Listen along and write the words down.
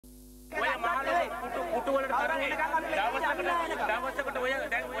පුටු වලට තරන් දවසකට ඔය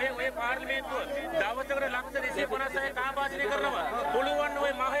දැන් ඔය පාර්ලිමේන්තුව දවසකට ලක්ෂ 256 කාභාෂණය කරනවා. පුළුවන්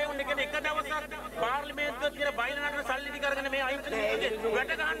ඔය මහයුන් කියන එක දවසක් පාර්ලිමේන්තුව කියලා බයින නටන සල්ලි ටික අරගෙන මේ අයිති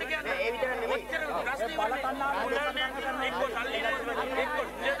වැඩ ගන්න කියන්නේ. ඔච්චර ප්‍රශ්නේ වන්නේ එක්ක සල්ලි නැහැ එක්ක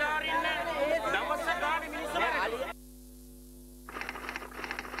නිලධාරීන් නැහැ. දවස් ගානේ මිනිස්සු මැරෙනවා.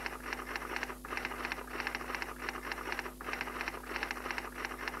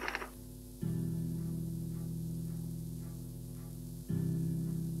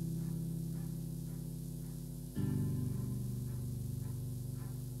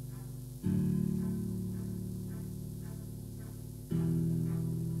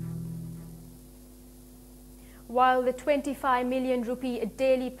 While the 25 million rupee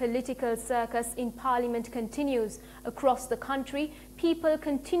daily political circus in Parliament continues across the country, people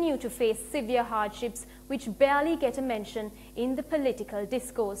continue to face severe hardships which barely get a mention in the political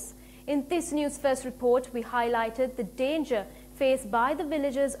discourse. In this News First report, we highlighted the danger faced by the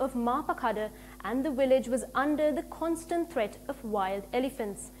villagers of Mapakada, and the village was under the constant threat of wild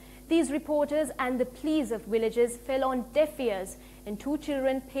elephants. These reporters and the pleas of villagers fell on deaf ears, and 2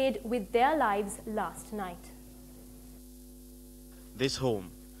 children paid with their lives last night. This home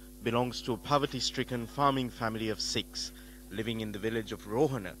belongs to a poverty-stricken farming family of 6 living in the village of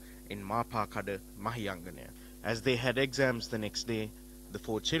Rohana in Mapakada, Mahiyangana. As they had exams the next day, the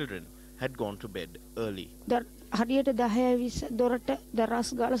 4 children had gone to bed early. හරියට 10:20 දොරට දරස්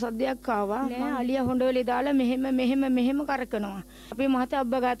ගාලා සද්දයක් ආවා. නෑ අලියා හොඬවලේ දාලා මෙහෙම කරකනවා. අපේ මහත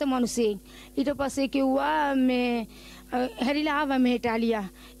අබ්බගත මිනිස්සෙක්. ඊට පස්සේ කිව්වා මේ හැරිලා ආවා මෙහෙට අලියා.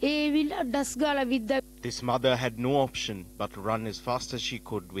 ඒ විල ඩස් ගාලා විද්දා. This mother had no option but to run as fast as she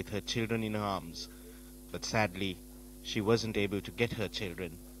could with her children in her arms. But sadly, she wasn't able to get her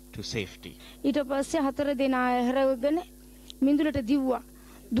children to safety. ඊට පස්සේ 4 දෙනා හැරගෙන මිඳුලට දිව්වා.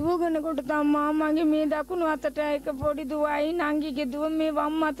 දුවගෙනකොට තමයි මාමගේ මේ දකුණු අතට එක පොඩි දුවයි නංගිගේ දුව මේ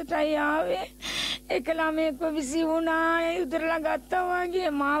වම් අතටයි ආවේ. එක ළමයෙක්ව විසි වුණා. උදරලා ගත්තා වගේ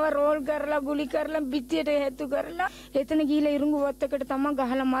මාව රෝල් කරලා ගුලි කරලා පිටියට හේතු කරලා එතන ගිහලා ඉරුඟු වත්තකට තමයි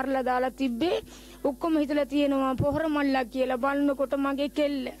ගහලා මරලා දාලා තිබ්බේ. ඔක්කොම හිතලා තියෙනවා පොහොර මල්ලා කියලා බලනකොට මගේ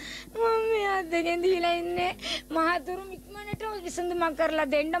කෙල්ල. මම මේ අතකින් දීලා ඉන්නේ. මහතුරු ඉක්මනට විසඳුමක් කරලා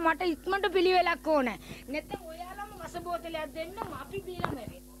දෙන්න මට ඉක්මනට පිළිවෙලක් ඕනේ. නැත්නම් ඔයාලම වස බෝතලයක් දෙන්න අපි බීලා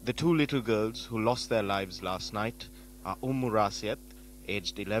මැරෙයි. The 2 little girls who lost their lives last night are Ummu Fathima,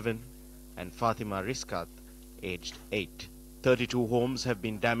 aged 11, and Fatima Riskat, aged 8. 32 homes have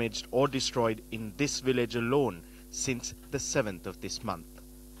been damaged or destroyed in this village alone since the 7th of this month.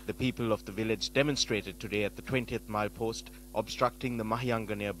 The people of the village demonstrated today at the 20th mile post, obstructing the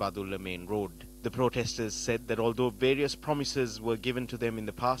Mahiyangana Badulla main road. The protesters said that although various promises were given to them in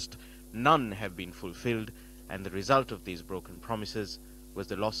the past, none have been fulfilled, and the result of these broken promises was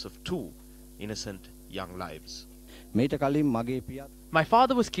the loss of 2 innocent young lives. My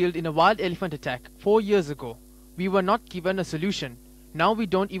father was killed in a wild elephant attack 4 years ago. We were not given a solution. Now we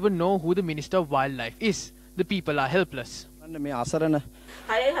don't even know who the Minister of Wildlife is. The people are helpless.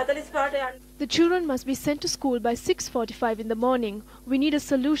 The children must be sent to school by 6:45 in the morning. We need a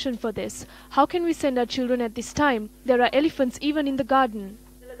solution for this. How can we send our children at this time? There are elephants even in the garden.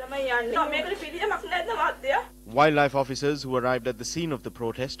 Wildlife officers who arrived at the scene of the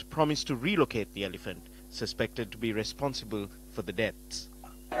protest promised to relocate the elephant, suspected to be responsible for the deaths.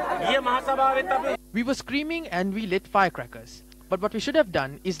 We were screaming and we lit firecrackers. But what we should have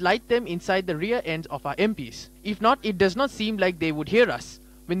done is light them inside the rear ends of our MPs. If not, it does not seem like they would hear us.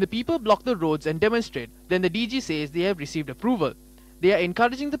 When the people block the roads and demonstrate, then the DG says they have received approval. They are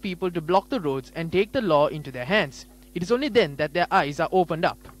encouraging the people to block the roads and take the law into their hands. It is only then that their eyes are opened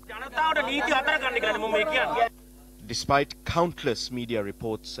up. Despite countless media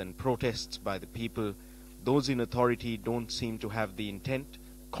reports and protests by the people, those in authority don't seem to have the intent,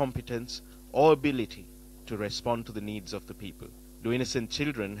 competence, or ability to respond to the needs of the people. Do innocent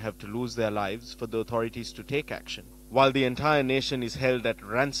children have to lose their lives for the authorities to take action? While the entire nation is held at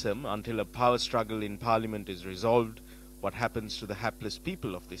ransom until a power struggle in Parliament is resolved, what happens to the hapless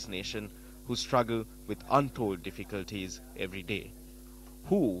people of this nation who struggle with untold difficulties every day?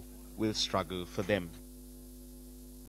 Who will struggle for them?